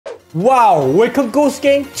Wow, welcome Gosu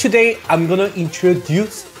Gang. Today I'm gonna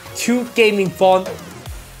introduce two gaming phone,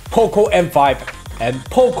 POCO M5 and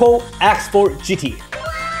POCO X4 GT.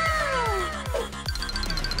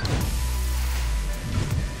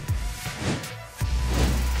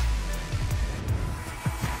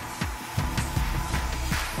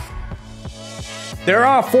 There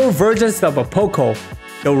are four versions of a POCO.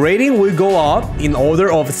 The rating will go up in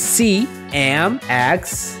order of C, M,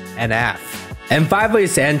 X, and F. M5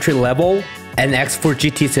 is entry level, and X4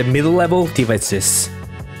 GT is a middle level devices.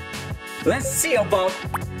 Let's see about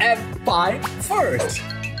M5 first.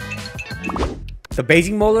 The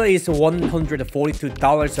basic model is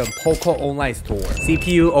 $142 on POCO online store.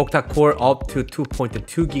 CPU octa-core up to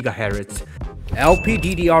 2.2 GHz.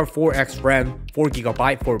 LPDDR4X RAM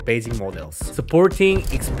 4GB for basic models. Supporting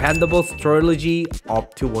expandable storage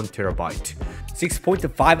up to 1TB.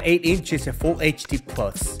 6.58 inches Full HD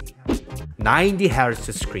Plus. 90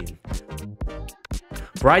 Hz screen.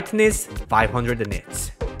 Brightness 500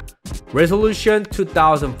 nits. Resolution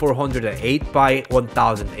 2408 by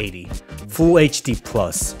 1080. Full HD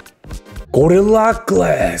Plus. Gorilla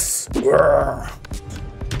Glass.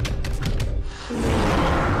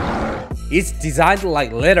 It's designed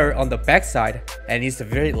like leather on the backside and it's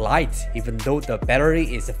very light even though the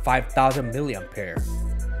battery is 5000 mAh.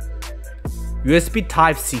 USB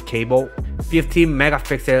Type-C cable, 15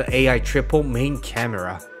 megapixel AI triple main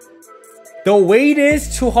camera. The weight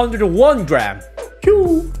is 201 gram.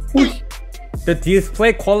 The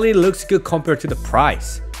display quality looks good compared to the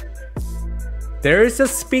price. There is a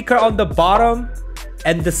speaker on the bottom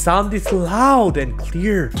and the sound is loud and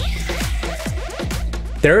clear.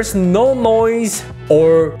 There's no noise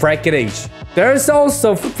or breakage. There's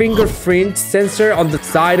also fingerprint sensor on the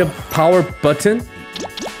side of power button.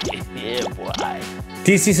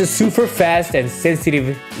 This is super fast and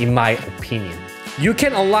sensitive in my opinion. You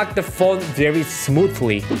can unlock the phone very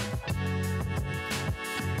smoothly.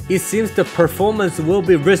 It seems the performance will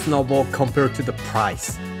be reasonable compared to the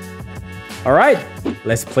price. Alright,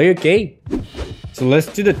 let's play a game. So let's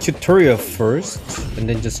do the tutorial first and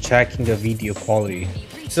then just checking the video quality.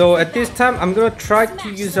 So at this time, I'm gonna try to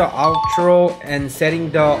use the outro and setting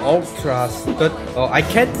the ultras, but I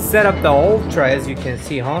can't set up the ultra as you can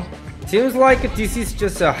see, huh? Seems like this is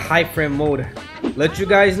just a high frame mode. Let you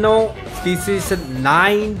guys know, this is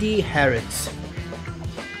 90 Hz.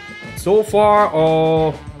 So far,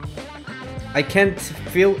 I can't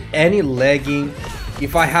feel any lagging.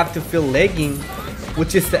 If I have to feel lagging,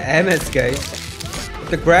 which is the MS guys.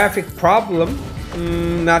 The graphic problem,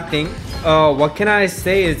 nothing. What can I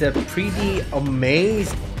say is that pretty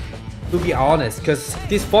amazed to be honest, because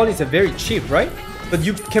this phone is very cheap, right? But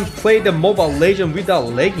you can play the Mobile Legends without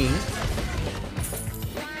lagging.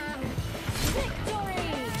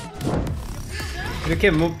 You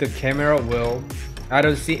can move the camera well. I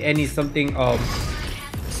don't see any something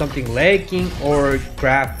lagging or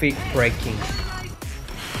graphic breaking.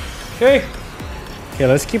 Okay,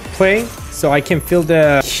 let's keep playing so I can feel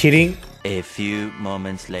the hitting. A few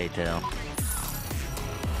moments later.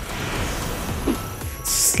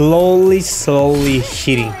 Slowly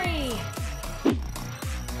hitting.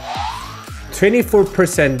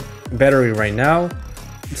 24% battery right now.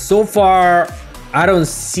 So far, I don't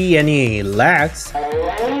see any lags.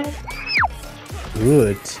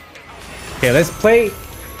 Good. Okay, let's play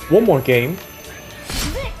one more game.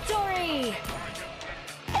 Victory!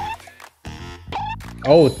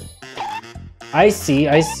 Oh, I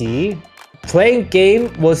see. Playing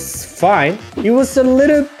game was fine. It was a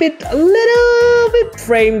little bit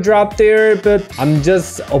frame drop there, but I'm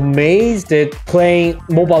just amazed at playing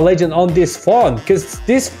Mobile Legends on this phone because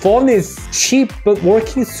this phone is cheap but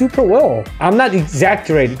working super well. I'm not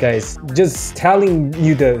exaggerating, guys. Just telling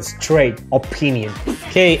you the straight opinion.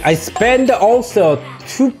 Okay, I spent also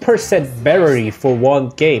 2% battery for one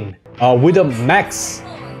game with a max.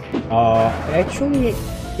 Actually,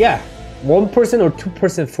 yeah. 1% or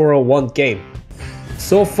 2% for one game.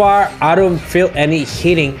 So far, I don't feel any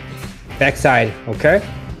hitting backside, okay?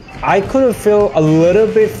 I couldn't feel a little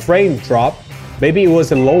bit frame drop. Maybe it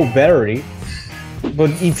was a low battery.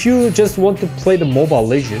 But if you just want to play the Mobile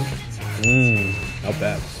Legends, not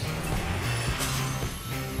bad.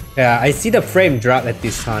 Yeah, I see the frame drop at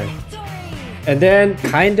this time. And then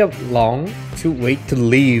kind of long to wait to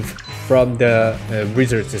leave from the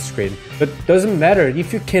results screen. But doesn't matter,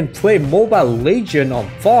 if you can play Mobile Legends on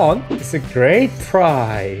phone, it's a great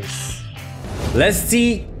price. Let's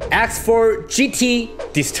see X4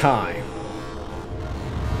 GT this time.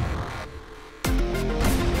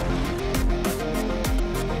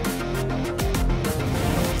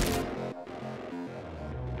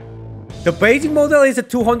 The basic model is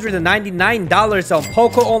 $299 on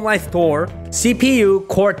POCO online store. CPU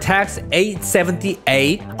Cortex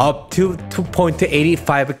 878 up to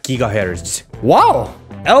 2.85 GHz. Wow!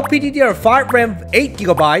 LPDDR5 RAM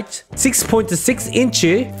 8GB, 6.6 inch,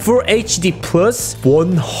 Full HD plus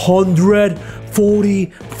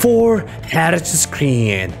 144 Hz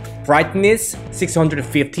screen. Brightness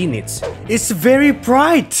 650 nits. It's very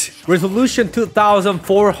bright. Resolution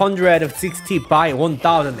 2460 by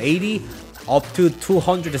 1080 up to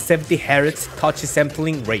 270 Hz touch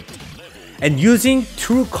sampling rate. And using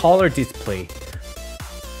true color display.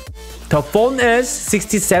 The phone is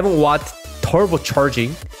 67 watt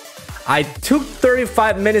turbocharging. I took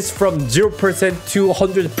 35 minutes from 0% to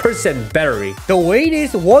 100% battery. The weight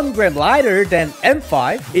is 1 gram lighter than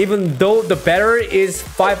M5, even though the battery is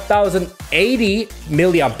 5080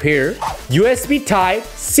 milliampere. USB Type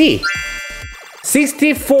C.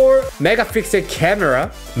 64 megapixel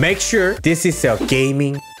camera. Make sure this is a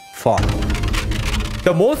gaming phone.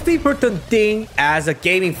 The most important thing as a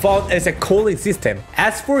gaming phone is a cooling system.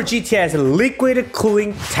 S4 GT has liquid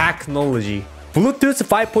cooling technology. Bluetooth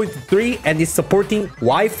 5.3 and is supporting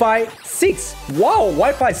Wi-Fi 6. Wow,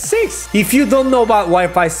 Wi-Fi 6! If you don't know about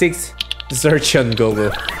Wi-Fi 6, search on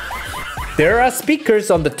Google. There are speakers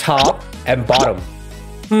on the top and bottom.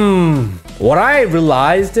 What I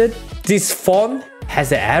realized is this phone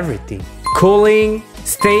has everything. Cooling,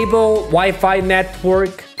 stable Wi-Fi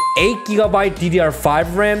network, 8GB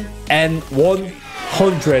DDR5 RAM, and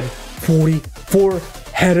 144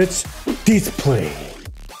 Hz display.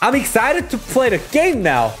 I'm excited to play the game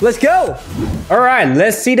now. Let's go. All right,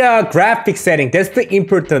 let's see the graphics setting. That's the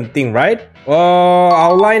important thing, right?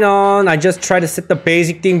 Outline on. I just try to set the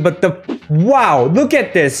basic thing, but wow, look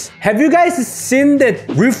at this. Have you guys seen that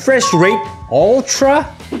refresh rate ultra?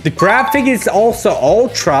 The graphic is also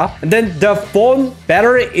ultra, and then the phone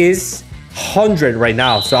battery is 100 right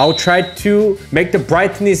now. So I'll try to make the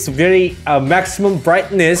brightness very maximum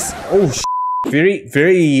brightness. Oh, very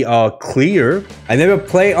clear. I never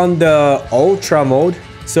play on the ultra mode,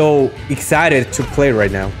 so excited to play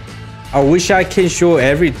right now. I wish I can show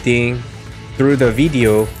everything through the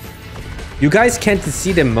video. You guys can't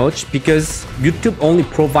see them much because YouTube only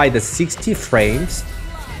provides the 60 frames.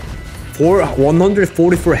 For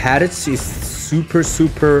 144 Hz is super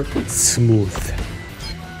smooth.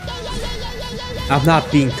 I'm not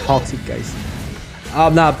being toxic, guys.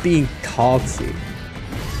 I'm not being toxic.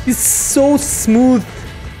 It's so smooth.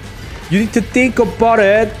 You need to think about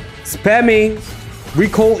it. Spamming,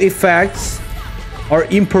 recoil effects are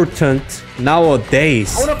important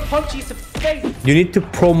nowadays. I wanna punch you in the face. You need to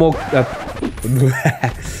promote.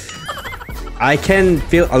 I can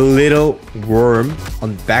feel a little warm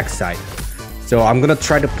on the backside, so I'm gonna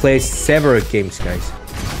try to play several games, guys.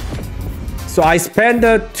 So I spend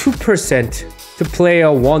 2% to play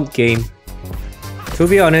one game. To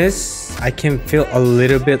be honest, I can feel a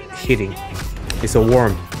little bit heating. It's a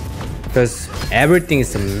warm because everything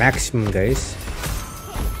is a maximum, guys.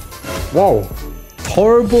 Wow,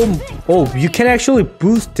 turbo. Oh, you can actually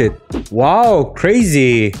boost it. Wow,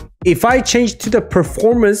 crazy. If I change to the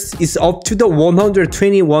performance, it's up to the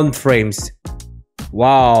 121 frames.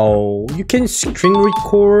 Wow, you can screen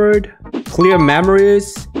record, clear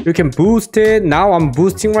memories, you can boost it. Now I'm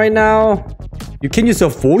boosting right now. You can use a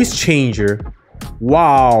voice changer.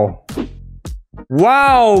 Wow.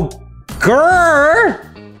 Wow, girl,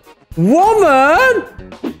 woman,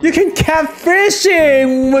 you can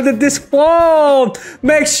catfishing with this phone.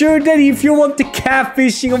 Make sure that if you want to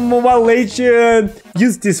catfishing on Mobile Legends,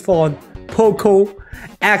 use this phone, POCO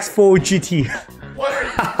X4 GT. What are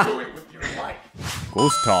you doing with your life?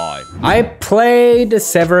 Ghost time. I played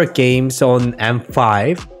several games on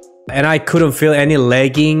M5 and I couldn't feel any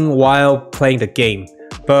lagging while playing the game.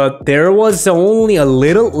 But there was only a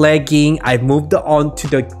little lagging. I moved on to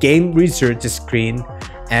the game result screen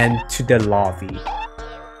and to the lobby.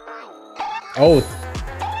 Oh,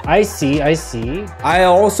 I see. I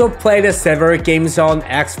also played several games on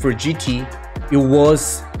X4 GT. It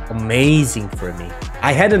was amazing for me.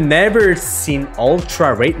 I had never seen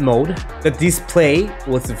ultra rate mode. The display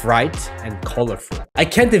was bright and colorful. I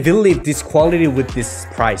can't believe this quality with this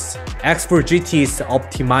price. X4 GT is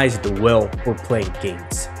optimized well for playing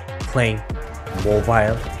games. Playing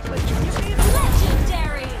Mobile Legends.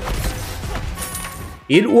 Legendary.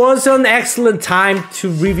 It was an excellent time to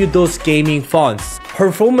review those gaming phones.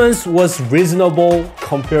 Performance was reasonable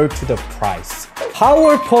compared to the price.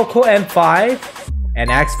 Power POCO M5 and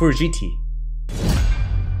X4 GT.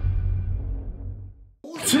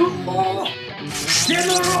 General!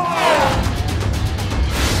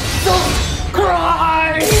 Subscribe!